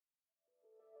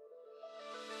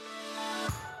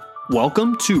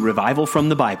Welcome to Revival from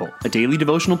the Bible, a daily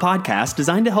devotional podcast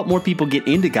designed to help more people get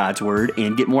into God's Word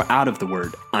and get more out of the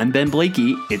Word. I'm Ben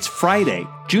Blakey. It's Friday,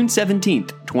 June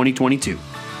 17th, 2022.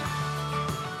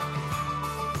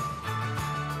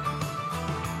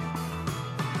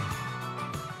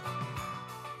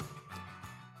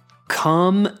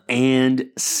 Come and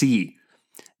see.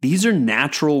 These are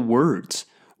natural words.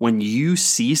 When you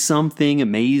see something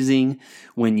amazing,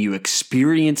 when you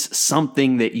experience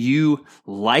something that you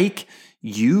like,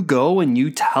 you go and you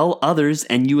tell others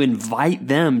and you invite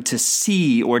them to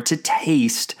see or to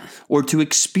taste or to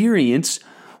experience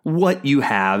what you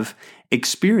have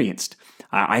experienced.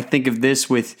 I think of this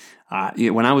with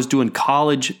when I was doing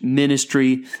college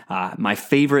ministry, my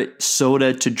favorite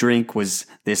soda to drink was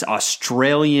this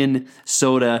Australian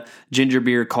soda ginger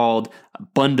beer called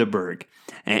Bundaberg.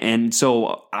 And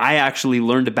so I actually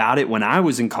learned about it when I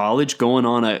was in college, going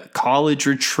on a college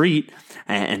retreat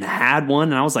and had one.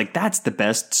 And I was like, that's the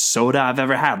best soda I've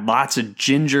ever had. Lots of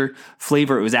ginger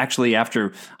flavor. It was actually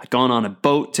after I'd gone on a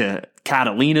boat to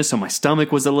Catalina, so my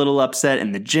stomach was a little upset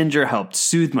and the ginger helped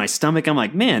soothe my stomach. I'm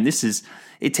like, man,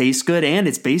 it tastes good and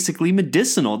it's basically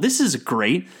medicinal. This is a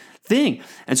great thing.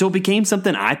 And so it became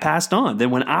something I passed on. Then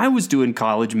when I was doing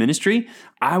college ministry,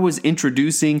 I was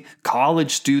introducing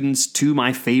college students to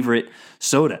my favorite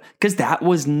soda because that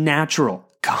was natural.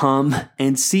 Come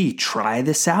and see, try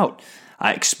this out,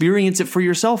 experience it for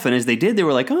yourself. And as they did, they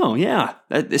were like, oh yeah,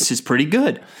 this is pretty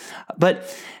good. But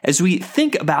as we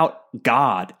think about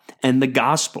God and the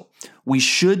gospel, we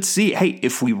should see, hey,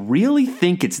 if we really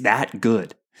think it's that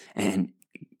good, and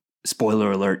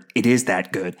spoiler alert, it is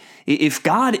that good. If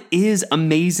God is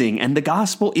amazing and the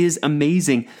gospel is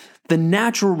amazing, the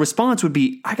natural response would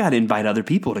be, I got to invite other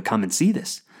people to come and see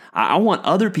this. I want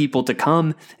other people to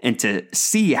come and to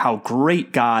see how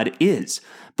great God is.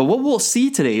 But what we'll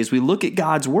see today as we look at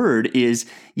God's word is,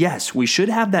 yes, we should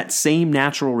have that same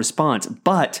natural response,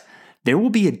 but there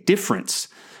will be a difference,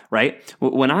 right?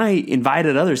 When I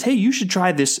invited others, hey, you should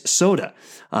try this soda.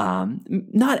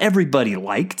 Not everybody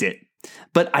liked it.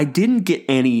 But I didn't get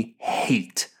any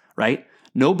hate, right?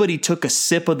 Nobody took a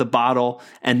sip of the bottle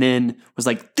and then was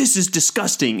like, this is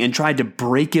disgusting, and tried to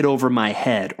break it over my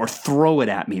head or throw it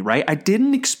at me, right? I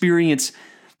didn't experience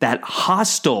that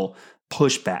hostile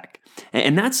pushback.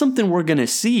 And that's something we're going to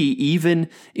see even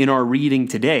in our reading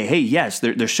today. Hey, yes,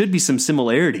 there should be some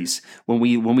similarities. When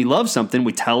we love something,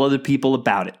 we tell other people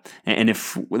about it. And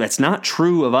if that's not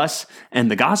true of us and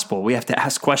the gospel, we have to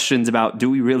ask questions about, do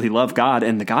we really love God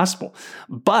and the gospel?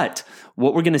 But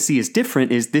what we're going to see is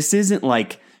different is this isn't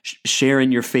like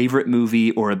sharing your favorite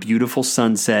movie or a beautiful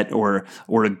sunset or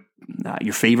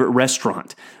your favorite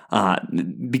restaurant,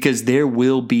 because there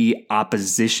will be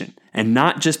opposition, and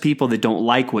not just people that don't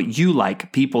like what you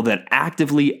like, people that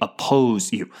actively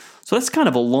oppose you. So that's kind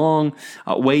of a long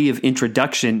way of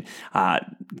introduction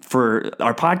for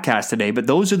our podcast today, but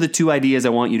those are the two ideas I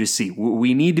want you to see.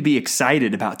 We need to be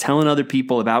excited about telling other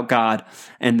people about God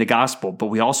and the gospel, but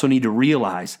we also need to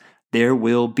realize there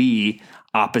will be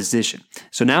opposition.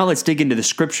 So now let's dig into the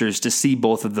scriptures to see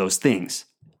both of those things.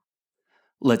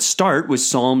 Let's start with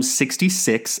Psalm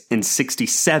 66 and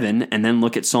 67, and then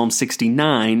look at Psalm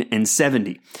 69 and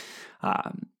 70.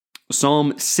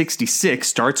 Psalm 66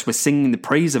 starts with singing the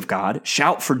praise of God.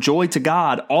 Shout for joy to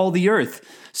God, all the earth.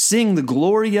 Sing the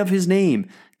glory of his name.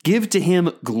 Give to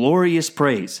him glorious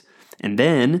praise. And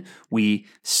then we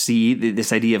see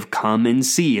this idea of come and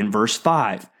see in verse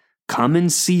 5. Come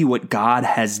and see what God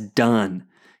has done.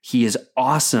 He is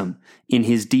awesome in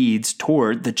his deeds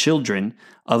toward the children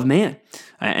of man.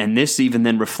 And this even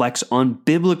then reflects on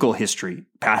biblical history,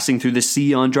 passing through the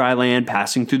sea on dry land,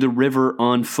 passing through the river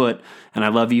on foot. And I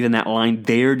love even that line,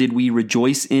 there did we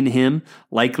rejoice in him.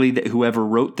 Likely that whoever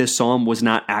wrote this psalm was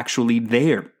not actually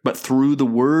there, but through the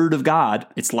word of God,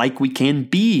 it's like we can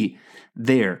be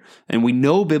there. And we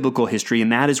know biblical history,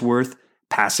 and that is worth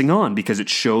passing on because it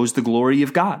shows the glory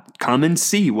of God. Come and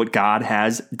see what God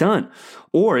has done.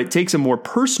 Or it takes a more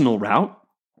personal route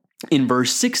in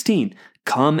verse 16.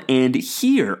 Come and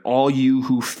hear, all you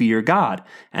who fear God,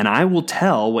 and I will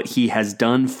tell what he has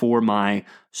done for my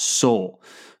soul.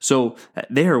 So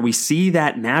there we see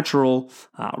that natural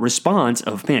response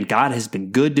of, man, God has been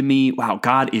good to me. Wow,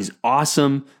 God is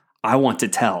awesome. I want to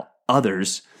tell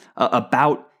others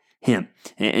about him.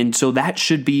 And so that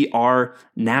should be our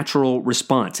natural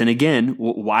response. And again,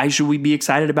 why should we be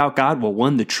excited about God? Well,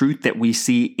 one, the truth that we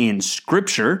see in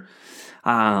Scripture,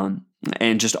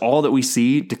 and just all that we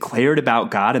see declared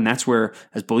about God. And that's where,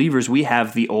 as believers, we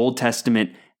have the Old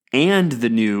Testament and the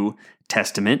New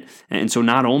Testament. And so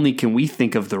not only can we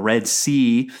think of the Red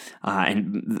Sea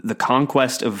and the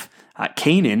conquest of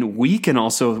Canaan, we can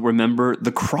also remember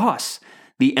the cross,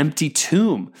 the empty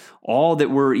tomb, all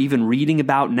that we're even reading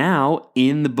about now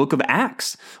in the book of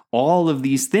Acts. All of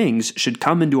these things should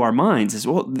come into our minds as,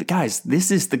 well, guys,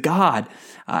 this is the God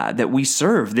that we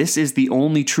serve. This is the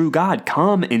only true God.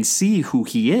 Come and see who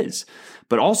he is.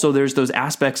 But also there's those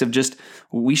aspects of just,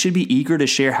 we should be eager to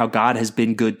share how God has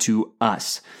been good to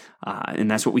us.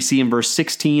 And that's what we see in verse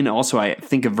 16. Also, I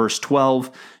think of verse 12.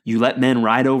 You let men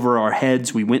ride over our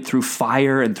heads. We went through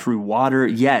fire and through water,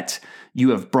 yet you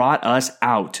have brought us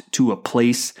out to a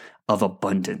place of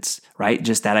abundance, right?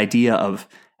 Just that idea of,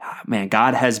 man,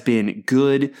 God has been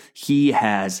good. He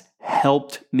has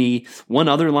helped me. One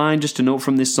other line just to note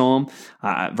from this psalm,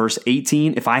 verse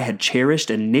 18, if I had cherished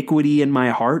iniquity in my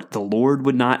heart, the Lord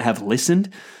would not have listened.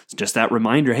 It's just that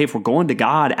reminder, hey, if we're going to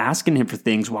God, asking him for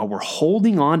things while we're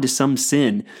holding on to some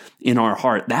sin in our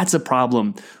heart, that's a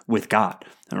problem with God.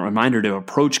 And a reminder to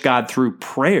approach God through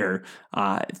prayer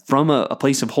from a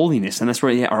place of holiness. And that's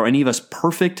where, are any of us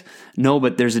perfect? No,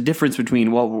 but there's a difference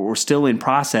between, well, we're still in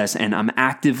process and I'm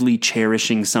actively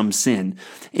cherishing some sin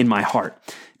in my heart.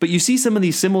 But you see some of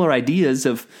these similar ideas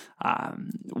of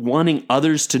wanting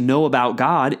others to know about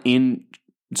God in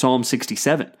Psalm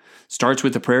 67. Starts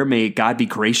with the prayer, may God be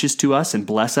gracious to us and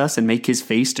bless us and make his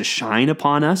face to shine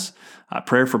upon us.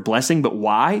 Prayer for blessing, but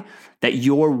why? That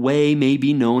your way may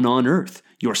be known on earth,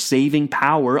 your saving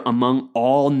power among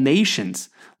all nations.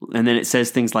 And then it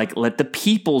says things like, let the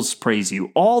peoples praise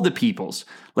you, all the peoples.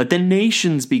 Let the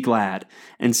nations be glad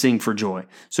and sing for joy.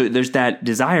 So there's that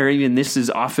desire, even this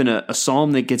is often a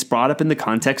psalm that gets brought up in the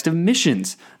context of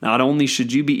missions. Not only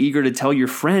should you be eager to tell your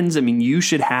friends, you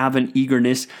should have an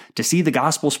eagerness to see the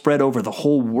gospel spread over the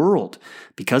whole world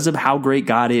because of how great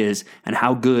God is and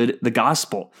how good the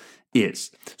gospel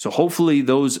is. So hopefully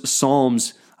those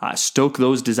psalms stoke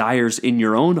those desires in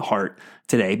your own heart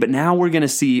today. But now we're going to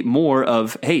see more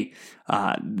of, hey,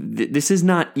 this is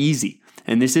not easy.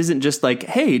 And this isn't just like,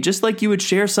 hey, just like you would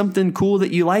share something cool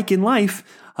that you like in life,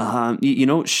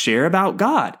 share about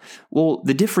God. Well,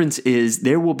 the difference is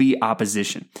there will be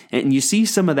opposition. And you see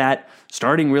some of that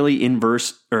starting really in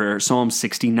Psalm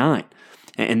 69.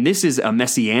 And this is a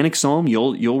messianic psalm.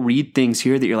 You'll read things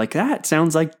here that you're like, that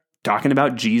sounds like talking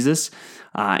about Jesus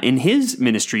in his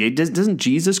ministry. Doesn't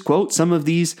Jesus quote some of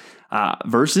these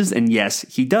verses? And yes,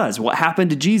 he does. What happened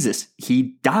to Jesus?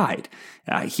 He died.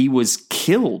 He was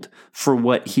killed for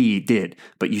what he did.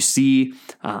 But you see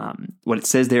what it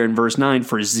says there in verse 9,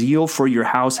 for zeal for your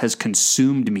house has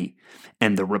consumed me,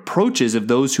 and the reproaches of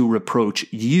those who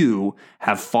reproach you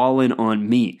have fallen on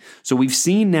me. So we've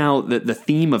seen now the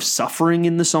theme of suffering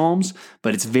in the Psalms,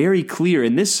 but it's very clear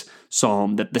in this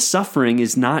psalm that the suffering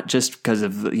is not just because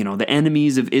of the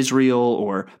enemies of Israel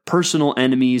or personal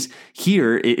enemies.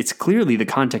 Here, it's clearly the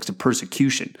context of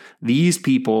persecution. These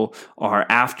people are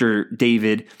after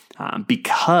David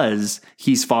because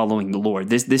he's following the Lord.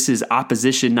 This is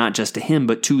opposition not just to him,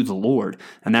 but to the Lord.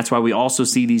 And that's why we also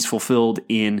see these fulfilled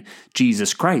in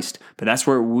Jesus Christ. But that's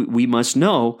where we must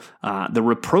know the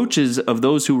reproaches of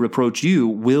those who reproach you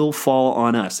will fall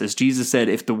on us. As Jesus said,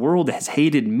 if the world has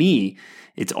hated me,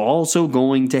 it's also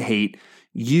going to hate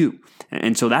you.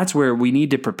 And so that's where we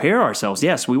need to prepare ourselves.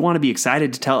 Yes, we want to be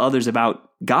excited to tell others about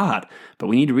God, but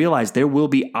we need to realize there will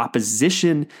be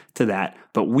opposition to that.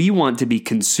 But we want to be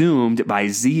consumed by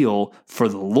zeal for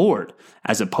the Lord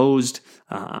as opposed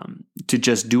to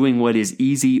just doing what is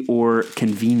easy or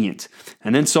convenient.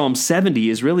 And then Psalm 70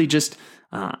 is really just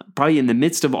probably in the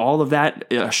midst of all of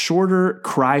that, a shorter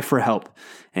cry for help.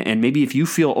 And maybe if you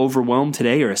feel overwhelmed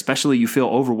today, or especially you feel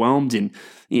overwhelmed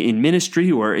in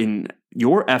ministry or in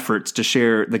your efforts to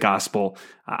share the gospel,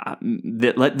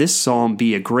 that let this psalm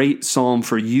be a great psalm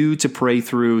for you to pray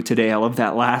through today. I love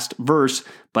that last verse,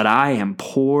 but I am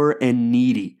poor and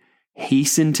needy.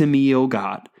 Hasten to me, O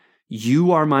God.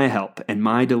 You are my help and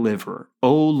my deliverer.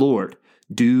 O Lord,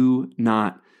 do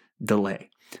not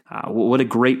delay. What a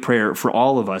great prayer for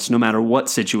all of us, no matter what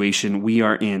situation we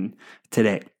are in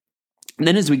today. And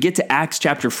then as we get to Acts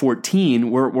chapter 14,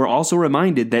 we're also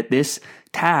reminded that this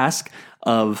task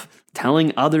of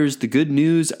telling others the good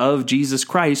news of Jesus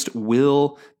Christ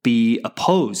will be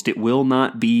opposed. It will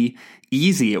not be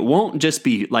easy. It won't just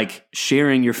be like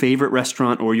sharing your favorite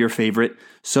restaurant or your favorite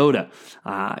soda.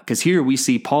 Because here we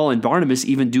see Paul and Barnabas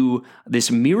even do this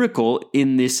miracle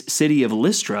in this city of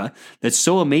Lystra that's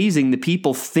so amazing the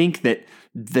people think that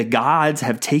the gods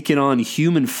have taken on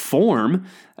human form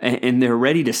and they're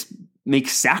ready to make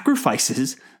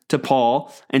sacrifices to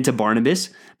Paul and to Barnabas.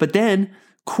 But then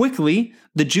quickly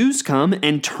the Jews come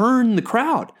and turn the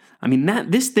crowd. I mean,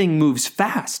 this thing moves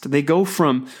fast. They go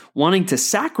from wanting to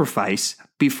sacrifice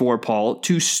before Paul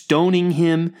to stoning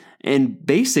him and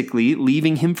basically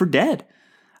leaving him for dead.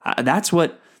 That's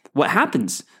what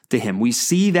happens to him. We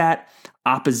see that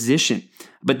opposition.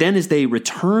 But then as they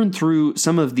return through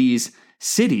some of these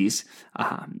cities,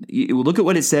 you look at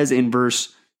what it says in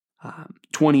verse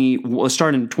 20, we'll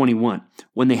start in 21.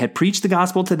 When they had preached the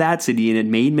gospel to that city and had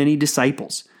made many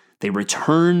disciples, they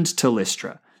returned to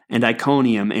Lystra and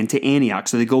Iconium and to Antioch.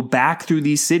 So they go back through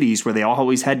these cities where they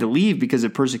always had to leave because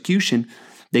of persecution.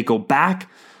 They go back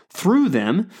through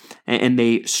them and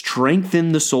they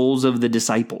strengthen the souls of the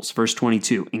disciples. Verse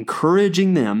 22,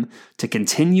 encouraging them to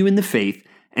continue in the faith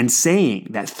and saying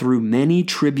that through many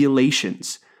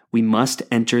tribulations we must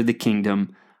enter the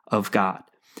kingdom of God.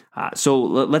 So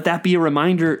let that be a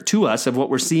reminder to us of what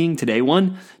we're seeing today.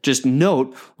 One, just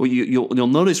note, you'll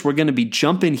notice we're going to be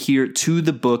jumping here to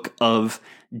the book of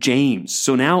James.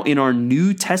 So now in our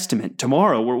New Testament,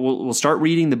 tomorrow we'll start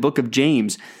reading the book of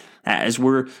James. As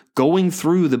we're going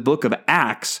through the book of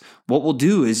Acts, what we'll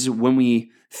do is when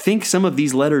we think some of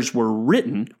these letters were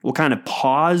written, we'll kind of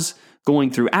pause going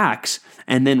through Acts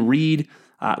and then read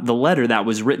the letter that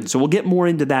was written. So we'll get more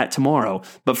into that tomorrow.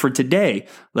 But for today,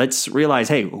 let's realize,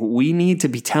 hey, we need to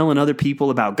be telling other people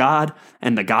about God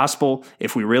and the gospel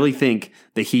if we really think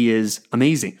that he is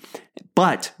amazing.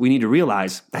 But we need to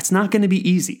realize that's not going to be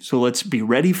easy. So let's be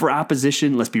ready for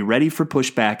opposition. Let's be ready for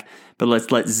pushback. But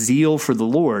let's let zeal for the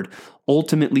Lord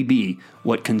ultimately be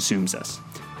what consumes us.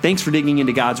 Thanks for digging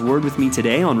into God's Word with me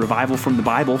today on Revival from the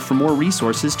Bible. For more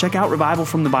resources, check out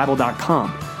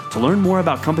revivalfromthebible.com. To learn more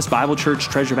about Compass Bible Church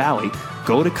Treasure Valley,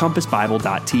 go to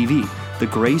compassbible.tv. The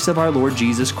grace of our Lord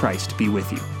Jesus Christ be with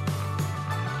you.